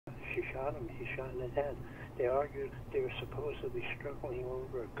she shot him. He shot in the head. They argued they were supposedly struggling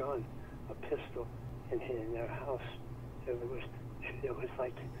over a gun, a pistol, in their house. It was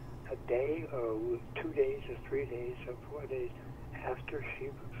like a day or 2 days or 3 days or 4 days after she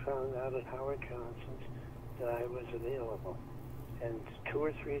found out at Howard Johnson's that I was available. And 2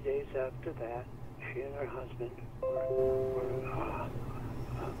 or 3 days after that, she and her husband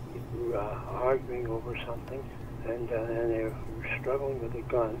were arguing over something, and they were struggling with a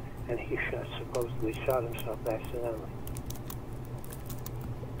gun, and he supposedly shot himself accidentally.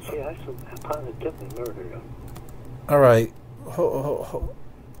 See, I positively murdered him. All right.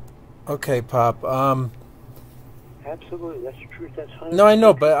 Okay, Pop. Absolutely, that's true. That's 100%. No, I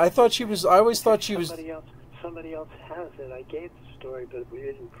know, but I thought she was. I always thought she was. Somebody else has it. I gave the story, but we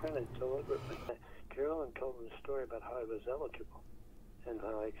didn't print it deliberately. Carolyn told me the story about how I was eligible and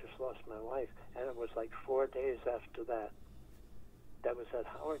how I just lost my wife, and it was like 4 days after that. That was at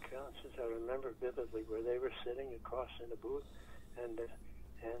Howard Johnson's. I remember vividly where they were sitting across in the booth, and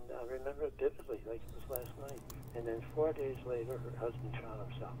I remember it vividly, like it was last night. And then 4 days later, her husband shot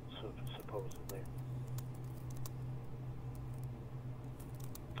himself, supposedly.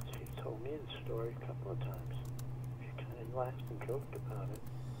 She told me the story a couple of times. She kind of laughed and joked about it.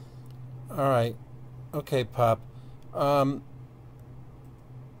 All right. Okay, Pop. All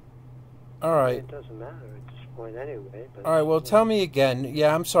right. It doesn't matter at this point anyway. But all right. Well, tell me again.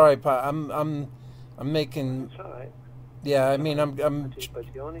 Yeah, I'm sorry, Pop. I'm making. It's all right. Yeah, I mean, I'm. But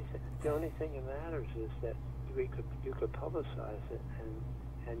the only thing that matters is that you could publicize it,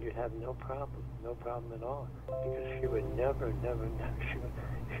 and you'd have no problem at all, because she would never,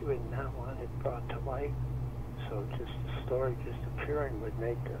 she would not want it brought to light. So just the story just appearing would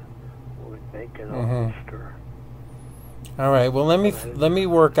make an awful stir. All right. Well, let me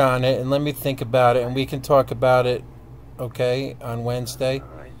work on it and let me think about it, and we can talk about it. Okay, on Wednesday. All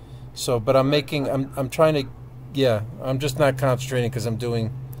right. So, but I'm trying to. Yeah, I'm just not concentrating because I'm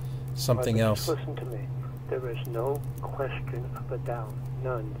doing something else. Listen to me. There is no question of a doubt.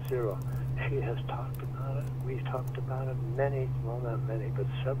 None. Zero. She has talked about it. We've talked about it not many, but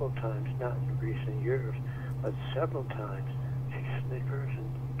several times, not in recent years, but several times. She snickers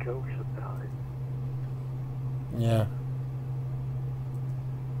and jokes about it. Yeah.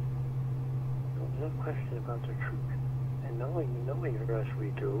 No question about the truth. And knowing her as we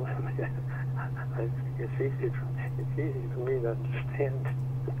do, it's easy for me to understand.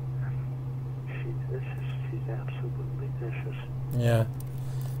 She's absolutely vicious. Yeah,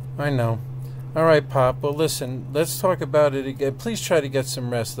 I know. All right, Pop. Well, listen, let's talk about it again. Please try to get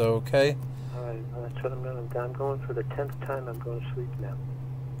some rest, though, okay? All right, that's what I'm going to do. I'm going for the 10th time. I'm going to sleep now.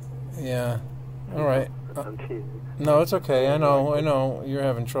 Yeah. All right. I'm teasing. No, it's okay. I know. You're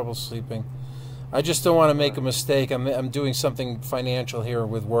having trouble sleeping. I just don't want to make a mistake. I'm doing something financial here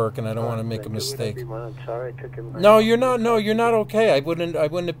with work, and I don't want to make a mistake. I'm sorry I took him. No, you're not. No, you're not okay. I wouldn't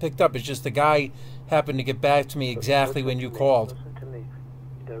have picked up. It's just the guy happened to get back to me exactly when you called. Listen to me.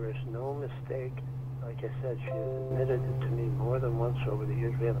 There is no mistake. Like I said, she admitted it to me more than once over the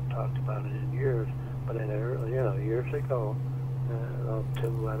years. We haven't talked about it in years, but years ago, to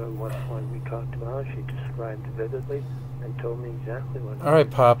I don't know what point we talked about it, she described it vividly and told me exactly what. All right,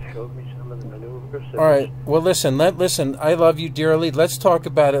 Pop. Showed me some of the maneuvers. All right. Well, listen. I love you dearly. Let's talk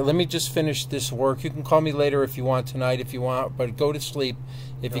about it. Let me just finish this work. You can call me later if you want tonight, if you want, but go to sleep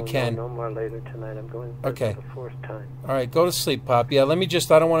if you can. No more later tonight. I'm going for the 4th time. All right. Go to sleep, Pop. Yeah. Let me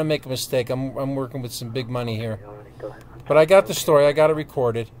just. I don't want to make a mistake. I'm working with some big money here. All right, go ahead. But I got the story. I got it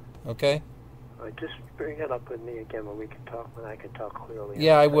recorded. Okay. All right, just bring it up with me again when we can talk. When I can talk clearly.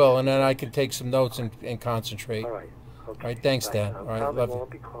 Yeah, I will, and then I can take some notes and concentrate. All right. Okay. All right, thanks, Dad. All right, love you. I won't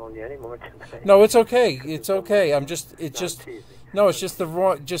be calling you anymore tonight. No, it's okay. It's okay. It's just it's just the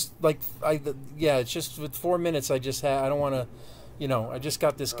wrong. It's just with 4 minutes. I don't want to, I just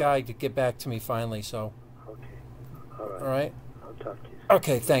got this guy to get back to me finally. So. Okay. All right. All right. I'll talk to you.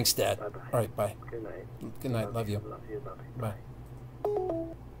 Okay, thanks, Dad. Bye-bye. All right, bye. Good night. Good night. Love you. Love you. Bye.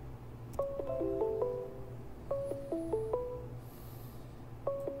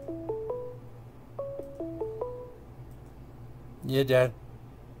 Yeah, Dad.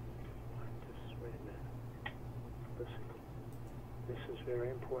 Just wait a minute. Listen, this is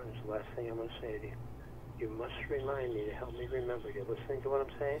very important. It's the last thing I'm going to say to you. You must remind me to help me remember. You're listening to what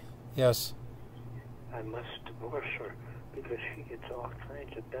I'm saying? Yes. I must divorce her because she gets all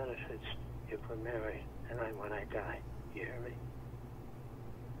kinds of benefits if we're married and when I die. You hear me?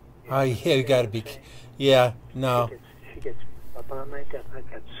 You got to be. Yeah, no. She gets upon my death. I've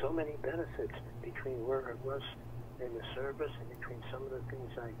got so many benefits between where I was in the service and between some of the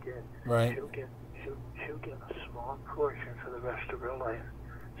things I did. Right. She'll get a small portion for the rest of her life.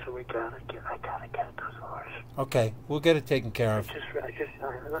 So I gotta get a divorce. Okay, we'll get it taken care of.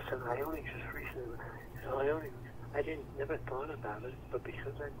 Listen, I only just recently, I never thought about it, but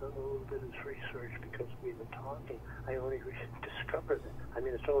because I've done a little bit of research, because we've been talking, I only discovered it. I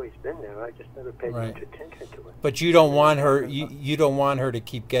mean, it's always been there. I just never paid much attention to it. But you don't want her. You don't want her to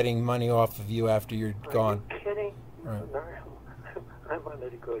keep getting money off of you after you're gone. Are you kidding? Right. No, I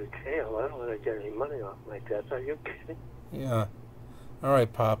wanted to go to jail. I don't want to get any money off like that. Are you kidding? Yeah. All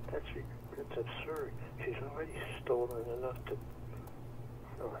right, Pop. That's absurd. She's already stolen enough to.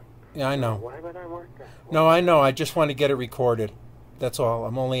 Yeah, I know. Why would I want that? No, I know. I just want to get it recorded. That's all.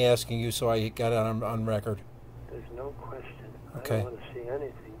 I'm only asking you so I got it on record. There's no question. Okay. I don't want to see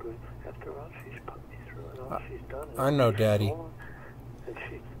anything good. After all she's put me through and all she's done. I know, Daddy.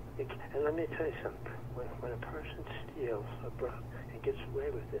 And let me tell you something. When a person steals and gets away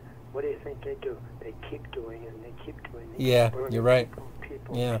with it, what do you think they do? They keep doing it and they keep doing it. Yeah, you're right.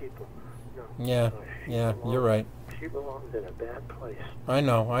 People. Yeah. No, yeah, yeah, you're right. She belongs in a bad place. I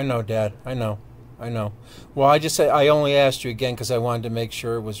know, Dad. I know. Well, I only asked you again because I wanted to make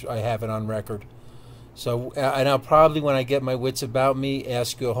sure I have it on record. So, and I'll probably, when I get my wits about me,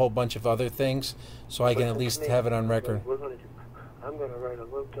 ask you a whole bunch of other things so I can at least have it on record. I'm going to write a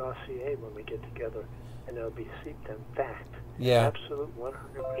little dossier when we get together, and it'll be seeped in fact. Yeah. Absolute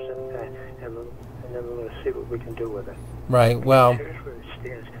 100% fact. And then we're going to see what we can do with it. Right, well. Here's where it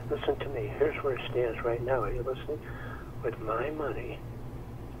stands. Listen to me. Here's where it stands right now. Are you listening? With my money,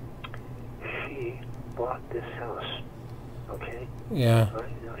 she bought this house. Okay? Yeah.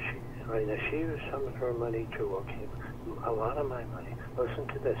 Right now, she used some of her money too, okay? A lot of my money. Listen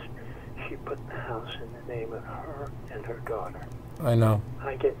to this. She put the house in the name of her and her daughter. I know.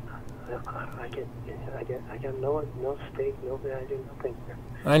 I get no stake, no value, nothing.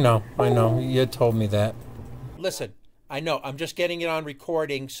 I know. You told me that. Listen, I know. I'm just getting it on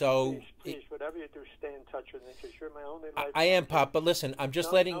recording, so. Please, whatever you do, stay in touch with me, because you're my only life. I am, Pop, but listen, I'm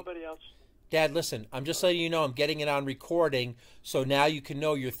just letting. Nobody else. Dad, listen, I'm just letting you know I'm getting it on recording, so now you can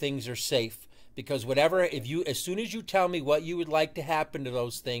know your things are safe. Because as soon as you tell me what you would like to happen to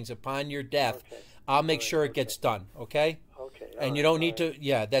those things upon your death, I'll make sure it gets done. Okay? Okay. And you don't need to.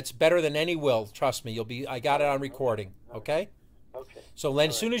 Yeah, that's better than any will. Trust me. I got it on recording. Okay? Okay. So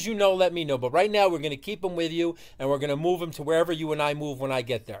as soon as you know, let me know. But right now, we're going to keep them with you, and we're going to move them to wherever you and I move when I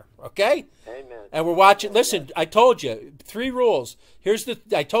get there. Okay? Amen. And we're watching. Listen, I told you 3 rules.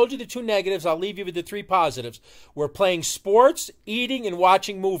 I told you the 2 negatives. I'll leave you with the 3 positives. We're playing sports, eating, and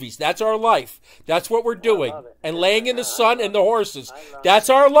watching movies. That's our life. That's what we're doing. And laying in the sun and the horses. That's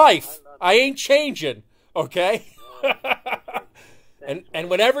our life. I ain't changing. Okay? And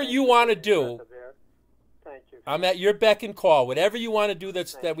whatever you want to do. I'm at your beck and call. Whatever you want to do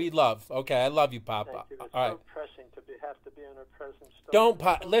that we love. Okay, I love you, Papa. It's all right. so pressing to have to be in her presence. Don't,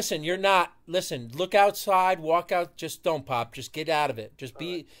 Pop. Listen, you're not. Listen, look outside, walk out. Just don't, Pop. Just get out of it. Just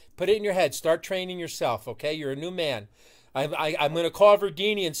put it in your head. Start training yourself, okay? You're a new man. I'm going to call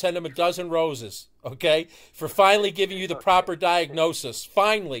Verdini and send him a dozen roses, okay, for finally giving you the proper diagnosis.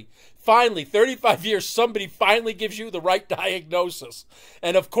 Finally, 35 years, somebody finally gives you the right diagnosis.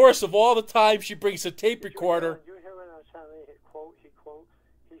 And, of course, of all the time she brings a tape recorder. You hear when I was telling you,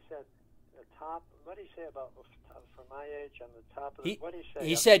 he said, the top, what did he say about, for my age, on the top of what did he say?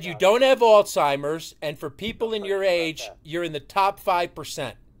 He said you don't have Alzheimer's, and for people in your age, you're in the top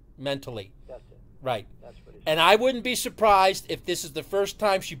 5% mentally. That's it. Right. That's what he said. And I wouldn't be surprised if this is the first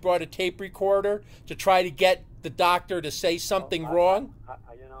time she brought a tape recorder to try to get the doctor to say something wrong.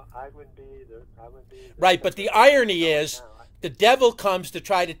 I wouldn't be either. Right, but the irony is the devil comes to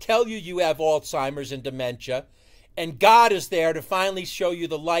try to tell you have Alzheimer's and dementia, and God is there to finally show you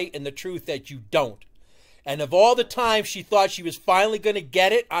the light and the truth that you don't. And of all the times she thought she was finally going to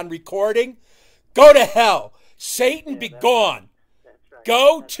get it on recording, go to hell. Satan be gone. Right.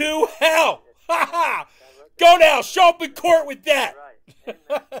 Go to hell. Ha ha. Go to hell. Show up in court with that.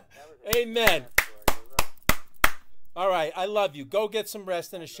 Right. Amen. All right. I love you. Go get some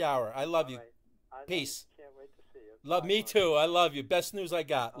rest in a shower. I love you. Peace. Can't wait to see you. Love me too. I love you. Best news I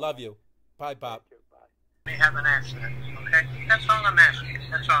got. Love you. Bye, Pop. We have an accident, okay? That's all I'm asking.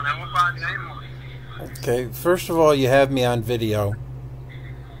 That's all. I won't bother you anymore. Okay. First of all, you have me on video.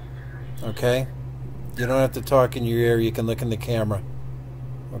 Okay? You don't have to talk in your ear. You can look in the camera.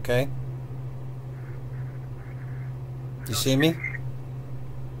 Okay? You see me?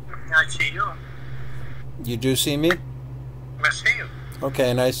 I see you. You do see me? I see you.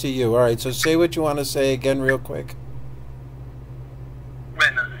 Okay, and I see you. All right, so say what you want to say again real quick.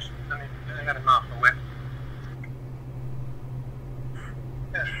 Wait, no, I got a mouthful wet.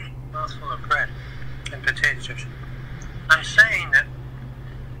 Yes, mouthful of bread and potato chips. I'm saying that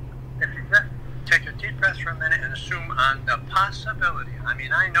breath for a minute and assume on the possibility. I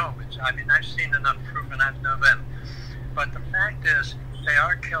mean, I know I've seen enough proof and I've known them. But the fact is, they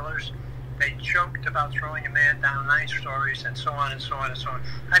are killers. They joked about throwing a man down 9 stories and so on and so on and so on.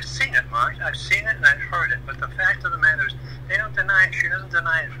 I've seen it, Mark. I've seen it and I've heard it. But the fact of the matter is, they don't deny it. She doesn't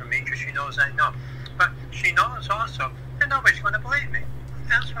deny it from me because she knows I know. But she knows also that nobody's going to believe me.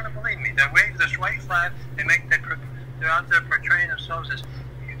 That's going to believe me. They wave this white flag. They're out there portraying themselves as,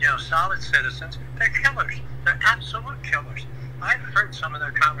 solid citizens. They're killers. They're absolute killers. I've heard some of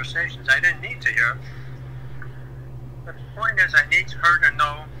their conversations. I didn't need to hear. But the point is, I need her to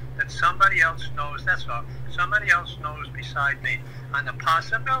know that somebody else knows. That's all. Somebody else knows beside me. On the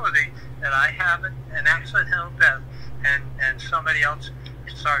possibility that I have an accidental death and somebody else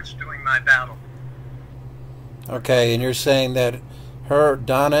starts doing my battle. Okay, and you're saying that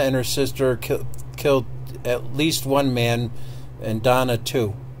Donna and her sister killed at least one man, and Donna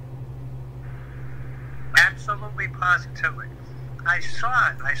 2. Absolutely, positively. I saw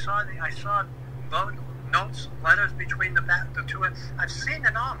it. I saw notes, letters between the two. I've seen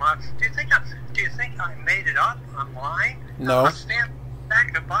it all, Mark. Do you think I made it up? I'm lying? No. I'll stand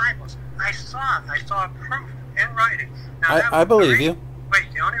back to Bibles. I saw proof in writing. Now, I believe you.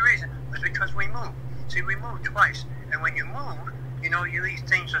 Wait, the only reason was because we moved. See, we moved twice, and when you move, you leave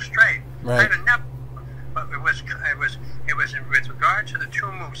things astray. Right. I'd have never. But it was with regard to the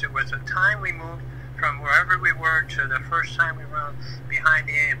 2 moves. It was the time we moved from wherever we were to the first time we were behind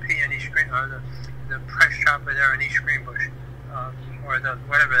the A&P in East Green, or the press shopper there in East Greenbush, or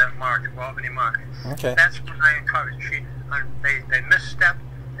whatever that market, Albany Market. Okay. That's what I encouraged. They misstepped,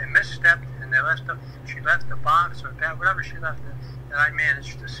 and she left the box or whatever she left, and I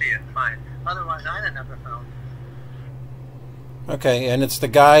managed to see it fine. Otherwise, I'd have never found it. Okay, and it's the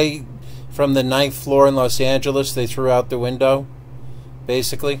guy from the 9th floor in Los Angeles they threw out the window,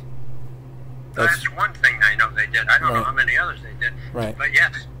 basically? That's one thing I know they did. I don't know how many others they did. Right. But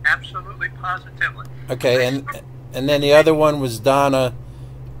yes, absolutely, positively. Okay, and then the other one was Donna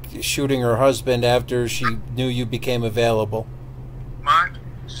shooting her husband after she knew you became available. Mark,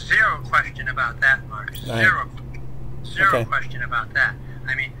 zero question about that, Mark. Zero question about that.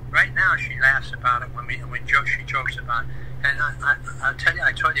 I mean, right now she laughs about it when she jokes about it. And I'll tell you,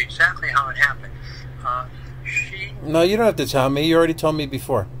 I told you exactly how it happened. No, you don't have to tell me. You already told me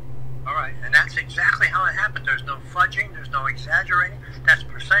before. All right, and that's exactly how it happened. There's no fudging. There's no exaggerating. That's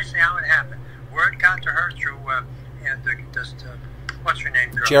precisely how it happened. Word got to her through, what's her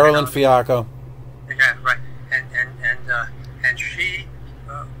name? Girl? Geraldine Fiacco. Yeah, right. And she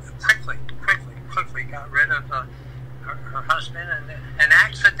quickly got rid of her husband and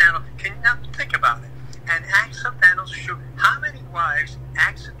accidental. Can you now think about it? An accidental shoot. How many wives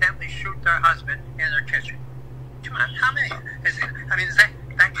accidentally shoot their husband in their kitchen? Come on, how many? Is that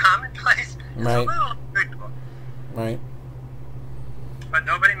commonplace? It's Right. a little unusual. Right. But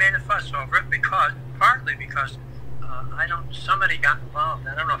nobody made a fuss over it partly because somebody got involved.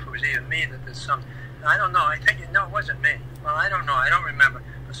 I don't know if it was even me that did something. I don't know. I think it wasn't me. Well, I don't know. I don't remember.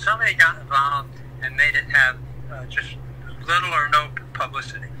 But somebody got involved and made it have just little or no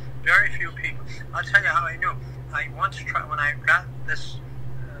publicity. Very few people. I'll tell you how I knew. I once tried, when I got this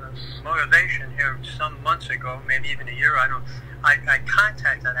motivation here some months ago, maybe even a year, I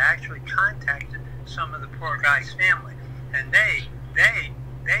actually contacted some of the poor guy's family. And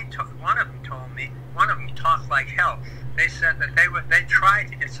one of them told me, one of them talked like hell. They said that they tried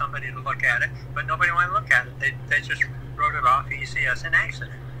to get somebody to look at it, but nobody wanted to look at it. They just wrote it off easy as an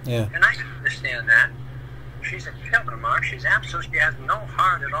accident. Yeah. And I can understand that. She's a killer, Mark. She has no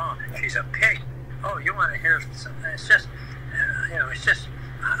heart at all. She's a pig. Oh, you want to hear something? It's just,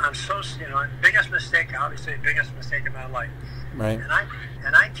 I'm so, biggest mistake, obviously, biggest mistake of my life. Right.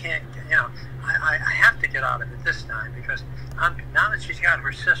 And I can't, I have to get out of it this time because now that she's got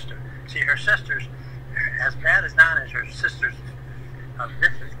her sister. See, her sister's as bad as Donna is. Her sister's a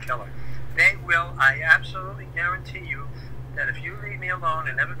vicious killer. They will. I absolutely guarantee you that if you leave me alone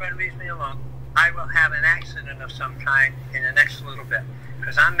and everybody leaves me alone, I will have an accident of some kind in the next little bit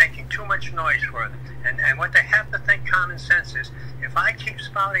because I'm making too much noise for them. And what they have to think common sense is, if I keep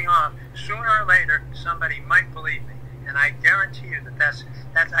spouting off, sooner or later somebody might believe me. And I guarantee you that's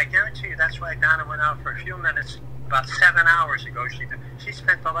why Donna went out for a few minutes about 7 hours ago. She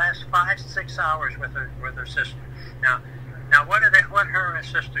spent the last 5-6 hours with her sister. Now what her and her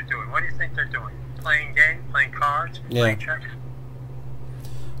sister doing? What do you think they're doing? Playing games, playing cards, playing checkers?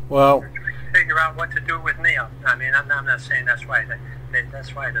 Well, figure out what to do with me. I mean, I'm not saying that's why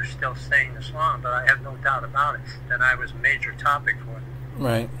they're still staying this long, but I have no doubt about it that I was a major topic for it.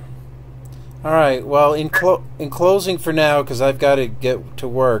 Right. All right. Well, in closing for now, because I've got to get to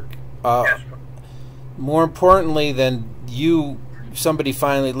work. Yes. more importantly than you, somebody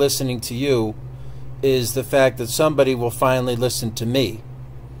finally listening to you, is the fact that somebody will finally listen to me,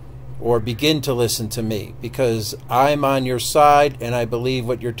 or begin to listen to me, because I'm on your side and I believe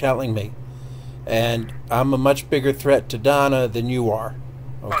what you're telling me. And I'm a much bigger threat to Donna than you are.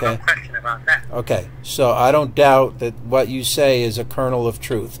 Okay? Oh, no question about that. Okay, so I don't doubt that what you say is a kernel of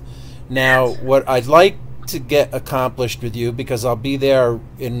truth. Now, what I'd like to get accomplished with you, because I'll be there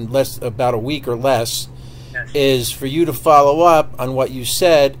in about a week or less, is for you to follow up on what you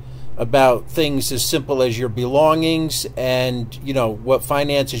said about things as simple as your belongings and, you know, what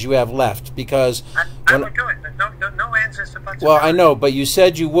finances you have left. Because I would do it. No answers about. Well, I know, but you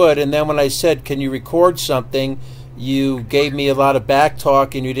said you would, and then when I said, can you record something, you gave me a lot of back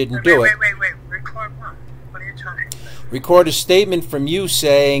talk and you didn't do it. Wait. Record what? What are you talking about? Record a statement from you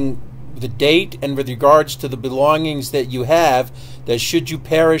saying the date and with regards to the belongings that you have, that should you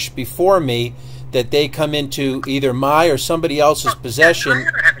perish before me, that they come into either my or somebody else's possession. I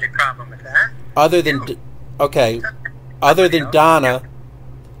never have any problem with that. Other than, okay, other than Donna,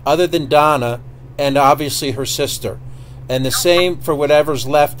 and obviously her sister. And the same for whatever's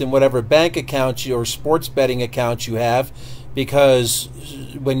left in whatever bank accounts or sports betting accounts you have, because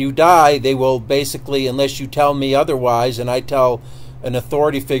when you die, they will basically, unless you tell me otherwise, and I tell an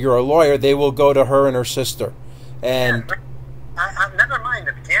authority figure or a lawyer, they will go to her and her sister. And I never mind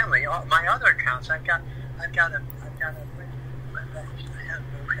the gambling. All my other accounts, I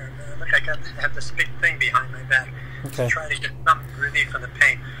have this big thing behind my back. Okay. To try to get some relief from the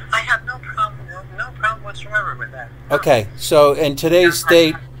pain. I have no problem whatsoever with that. No. Okay, so in today's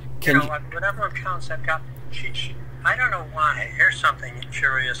date, whatever accounts I've got, I don't know why. Here's something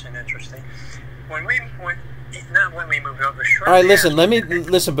curious and interesting. Not when we moved over. All right,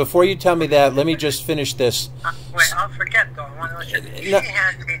 listen. Before you tell me that, let me just finish this. Wait, I'll forget though. I want to let you.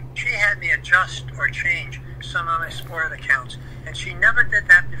 She had me adjust or change some of my sport accounts, and she never did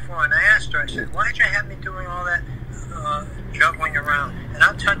that before. And I asked her. I said, "Why'd you have me doing all that juggling around?" And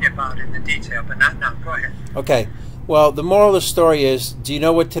I'll tell you about it in detail, but not now. Go ahead. Okay. Well, the moral of the story is: do you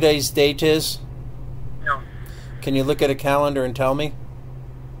know what today's date is? No. Can you look at a calendar and tell me?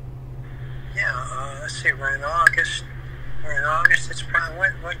 Yeah. Let's see. We're in August. It's probably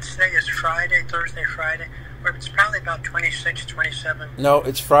what today is Friday, Thursday, Friday. It's probably about 26, 27. No,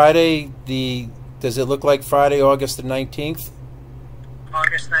 it's Friday. Does it look like Friday, August the 19th?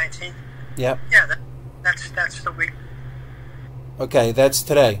 August 19th. Yep. Yeah. That's the week. Okay, that's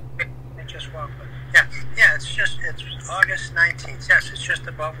today. It just walked. Yeah. It's August 19th. Yes, it's just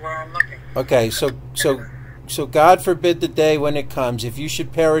above where I'm looking. Okay, so God forbid the day when it comes, if you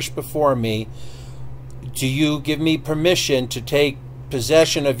should perish before me, do you give me permission to take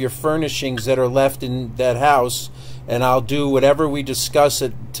possession of your furnishings that are left in that house, and I'll do whatever we discuss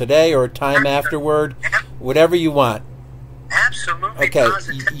it today or a time afterward, whatever you want? Absolutely. Okay,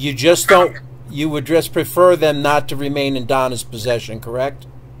 Positive. you just don't. You would just prefer them not to remain in Donna's possession, correct?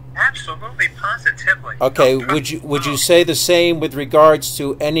 Absolutely, positively. Okay, would you say the same with regards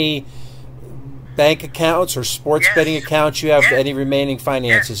to any bank accounts or sports betting accounts you have any remaining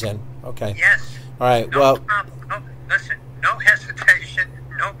finances in? Okay. Yes. All right. No well. Problem. No, listen. No hesitation.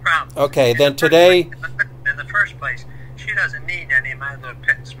 No problem. Okay. Then today. In the first place, she doesn't need any of my little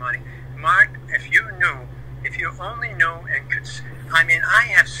pittance money. Mark, if you only knew and could. I mean, I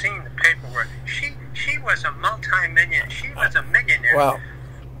have seen the paperwork. She was a multi-million. She was a millionaire. Well.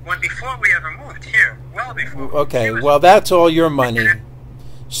 Before we ever moved here, well before. Okay. Well, that's all your money.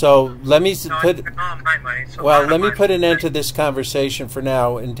 So let me put. All my money. Let me put an end to this conversation for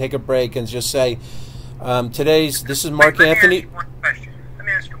now and take a break and just say, this is Mark Anthony. Let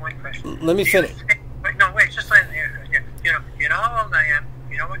me ask you one question. Let me finish. Wait. Just let me. You know how old I am.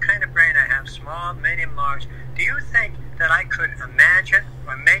 You know what kind of brain I have. Small, medium, large. Do you think that I could imagine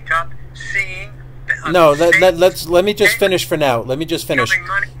or make up seeing? No, let me just finish for now. Let me just finish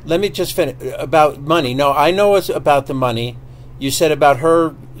about money. No, I know it's about the money. You said about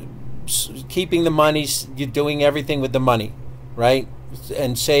her keeping the money, you're doing everything with the money, right?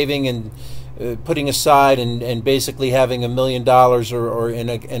 And saving and putting aside and basically having $1 million or in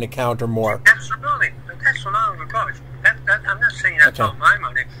an account or more. Absolutely. That's long ago. I'm not saying that's all my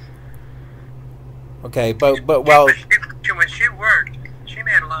money. Okay, but well. When she worked, she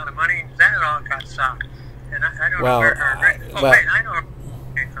made a lot of money. That all got stopped. And I don't know where her. Wait, I know.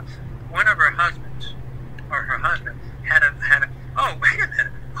 One of her husbands, or her husband, had a. Oh, wait a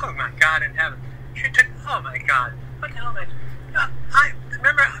minute. Oh my God in heaven. She took. Oh my God. What the hell? I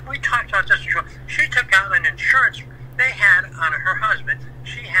remember we talked about this before. She took out an insurance they had on her husband.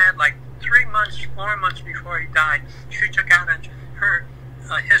 She had like 4 months before he died. She took out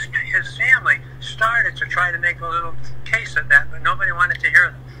his family started to try to make a little case of that, but nobody wanted to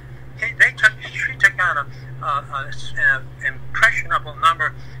hear them. She took out an impressionable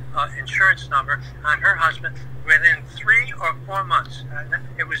number, insurance number on her husband within 3 or 4 months.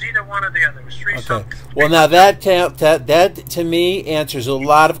 It was either one or the other. It was three. Okay. Well, now that to me answers a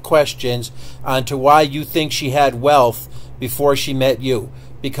lot of questions onto why you think she had wealth before she met you,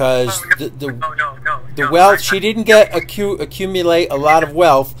 because the wealth, she didn't accumulate a lot of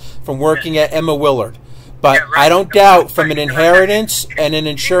wealth from working at Emma Willard. But yeah, right. I don't doubt from an inheritance and an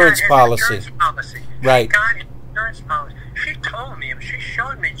insurance policy. Right. She got insurance policy. She told me, she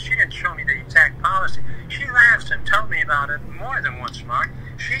showed me, she didn't show me the exact policy. She laughs and told me about it more than once, Mark.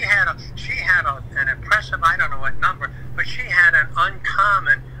 She had an impressive, I don't know what number, but she had an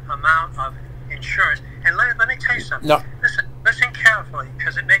uncommon amount of insurance. And let me tell you something. No. Listen carefully,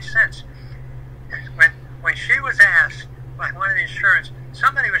 because it makes sense. When she was asked by one of the insurance,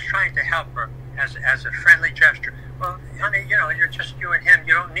 somebody was trying to help her as a friendly gesture. Well, honey, you're just you and him.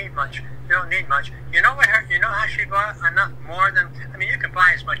 You don't need much. You don't need much. You know how she bought enough more than. I mean, you can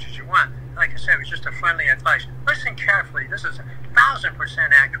buy as much as you want. Like I said, it was just a friendly advice. Listen carefully. This is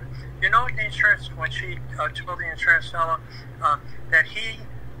 1,000% accurate. You know what the insurance, when she told the insurance fellow that he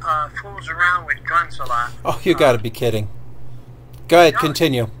fools around with guns a lot. Oh, you got to be kidding. Go ahead,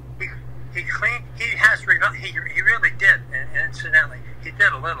 continue. He he really did, incidentally. He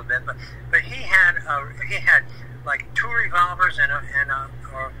did a little bit, but he had like 2 revolvers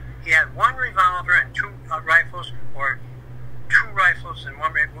or he had 1 revolver and 2 rifles, or 2 rifles and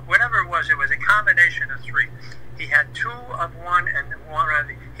 1, whatever it was a combination of 3. He had 2 of one and 1 of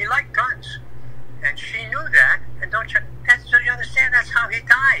the. He liked guns, and she knew that. And don't you understand? That's how he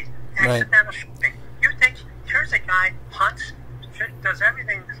died. Accidental shooting. You think here's a guy hunts, does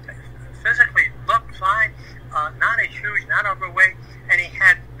everything, physically looked fine, not overweight, and he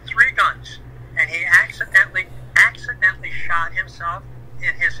had 3 guns, and he accidentally shot himself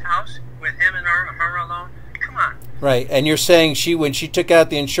in his house with him and her alone. Come on. Right, and you're saying when she took out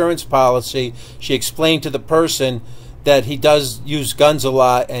the insurance policy, she explained to the person that he does use guns a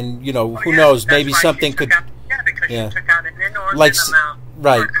lot, and who knows, maybe something could. Because she took out an inordinate amount.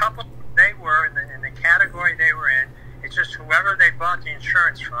 Right. For a couple, they were in the category they were in. It's just whoever they bought the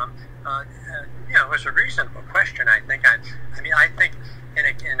insurance from. It was a reasonable question. I think. I think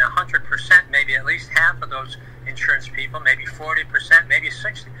in 100%, maybe at least half of those insurance people, maybe 40%, maybe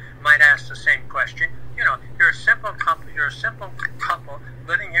 60%, might ask the same question. You're a simple couple. You're a simple couple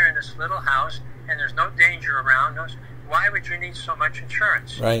living here in this little house, and there's no danger around us. Why would you need so much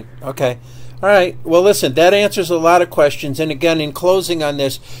insurance? Right. Okay. All right. Well, listen, that answers a lot of questions. And again, in closing on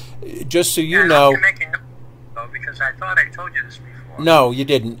this, just so you know. I'm making notes, though, because I thought I told you this before. No, you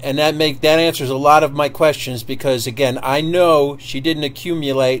didn't. And that answers a lot of my questions, because, again, I know she didn't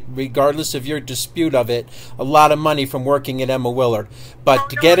accumulate, regardless of your dispute of it, a lot of money from working at Emma Willard. But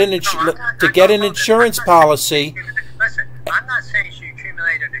to get an insurance policy. Listen, I'm not saying she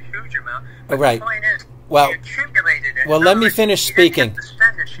accumulated a huge amount. But right. The point is, she accumulated it. Well, let me finish speaking.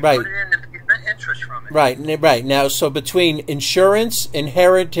 Right. Put it in the interest from it. Right. Now, so between insurance,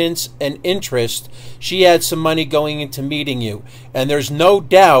 inheritance, and interest, she had some money going into meeting you. And there's no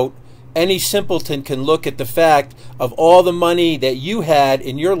doubt any simpleton can look at the fact of all the money that you had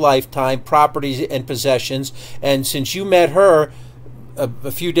in your lifetime, properties and possessions, and since you met her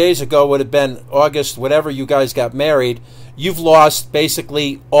a few days ago, would have been August, whatever you guys got married, you've lost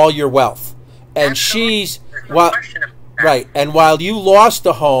basically all your wealth. And she's right. And while you lost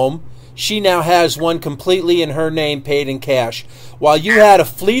a home, she now has one completely in her name, paid in cash. While you had a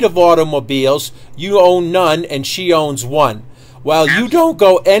fleet of automobiles, you own none, and she owns one. While you don't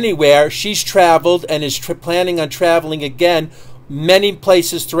go anywhere, she's traveled and is planning on traveling again many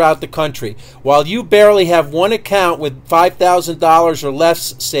places throughout the country. While you barely have one account with $5,000 or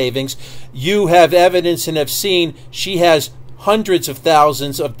less savings, you have evidence and have seen she has hundreds of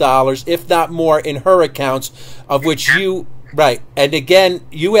thousands of dollars, if not more, in her accounts, of which you, right, and again,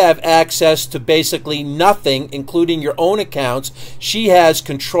 you have access to basically nothing, including your own accounts. She has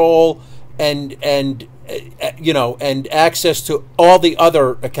control and access to all the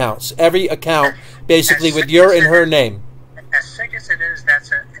other accounts, every account, basically with your and her name. As sick as it is,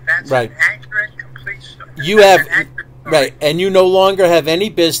 that's right. An accurate, complete story. You have, right, and you no longer have any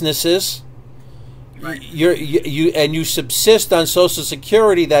businesses. Right. You subsist on Social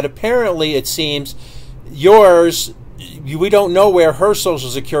Security that apparently, it seems, yours, we don't know where her Social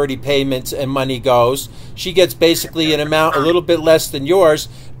Security payments and money goes. She gets basically an amount a little bit less than yours,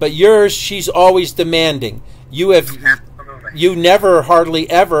 but yours, she's always demanding. You never, hardly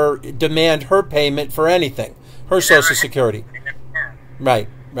ever demand her payment for anything, her Social Security. Right.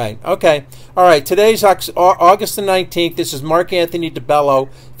 Right. Okay. All right. Today's August the 19th. This is Mark Anthony DiBello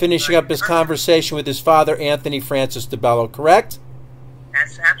finishing up his conversation with his father, Anthony Francis DiBello, correct?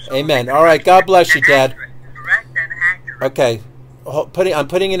 That's absolutely Amen. correct. All right. God bless you, Dad. Correct and accurate. Okay. I'm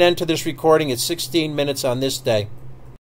putting an end to this recording at 16 minutes on this day.